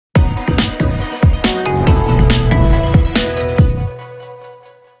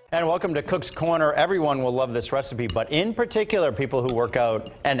And welcome to Cook's Corner. Everyone will love this recipe, but in particular, people who work out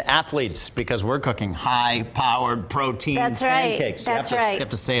and athletes, because we're cooking high-powered protein pancakes. That's right. You have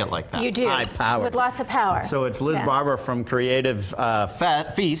to say it like that. You do. High-powered. With lots of power. So it's Liz Barber from Creative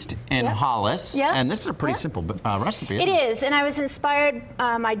Feast in Hollis. Yep. And this is a pretty simple recipe, isn't it? It is, and I was inspired.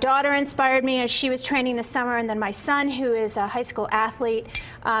 My daughter inspired me as she was training this summer, and then my son, who is a high school athlete.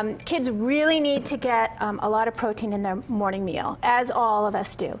 Kids really need to get a lot of protein in their morning meal, as all of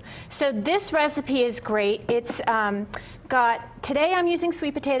us do. So this recipe is great. It's today I'm using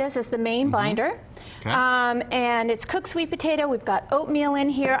sweet potatoes as the main binder. Okay. And it's cooked sweet potato. We've got oatmeal in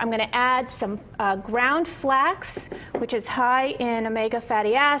here. I'm going to add some ground flax, which is high in omega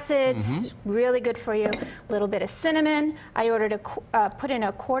fatty acids, really good for you. A little bit of cinnamon. I ordered put in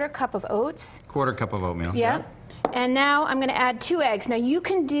a quarter cup of oats. Quarter cup of oatmeal. Yep. And now I'm going to add 2 eggs. Now you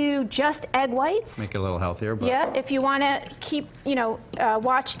can do just egg whites. Make it a little healthier. But yeah, if you want to keep,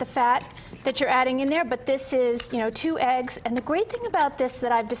 watch the fat that you're adding in there. But this is, 2 eggs. And the great thing about this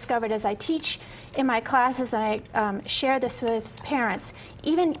that I've discovered as I teach in my classes, and I share this with parents,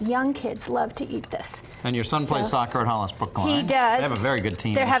 even young kids love to eat this. And your son plays soccer at Hollis Brookline. He does. They have a very good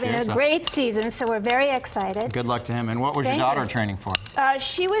team. They're having a great season, so we're very excited. Good luck to him. And what was your daughter training for?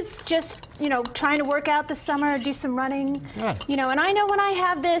 She was just, trying to work out this summer, do some running. Good. And I know when I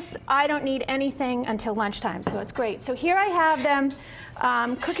have this, I don't need anything until lunchtime, so it's great. So here I have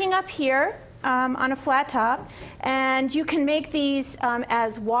them cooking up here. On a flat top, and you can make these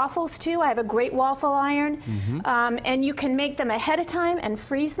as waffles too. I have a great waffle iron, and you can make them ahead of time and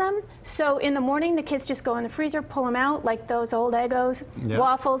freeze them. So in the morning, the kids just go in the freezer, pull them out like those old Eggos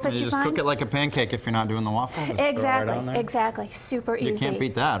waffles that you find. Just cook it like a pancake if you're not doing the waffle. Exactly, exactly. Super easy. You can't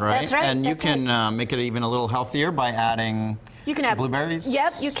beat that, right? That's right. And you can make it even a little healthier by adding blueberries.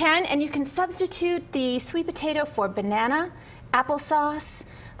 Yep, you can, and you can substitute the sweet potato for banana, applesauce.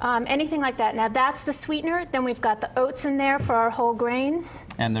 Anything like that. Now that's the sweetener. Then we've got the oats in there for our whole grains.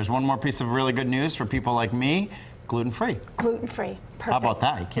 And there's one more piece of really good news for people like me. Gluten-free. Gluten-free. Perfect. How about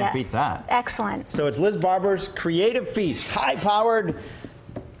that? You can't beat that. Excellent. So it's Liz Barber's Creative Feast. High-powered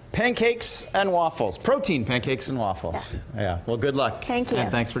pancakes and waffles. Protein pancakes and waffles. Yeah. Well, good luck. Thank you. And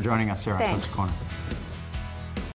thanks for joining us here on Cook's Corner.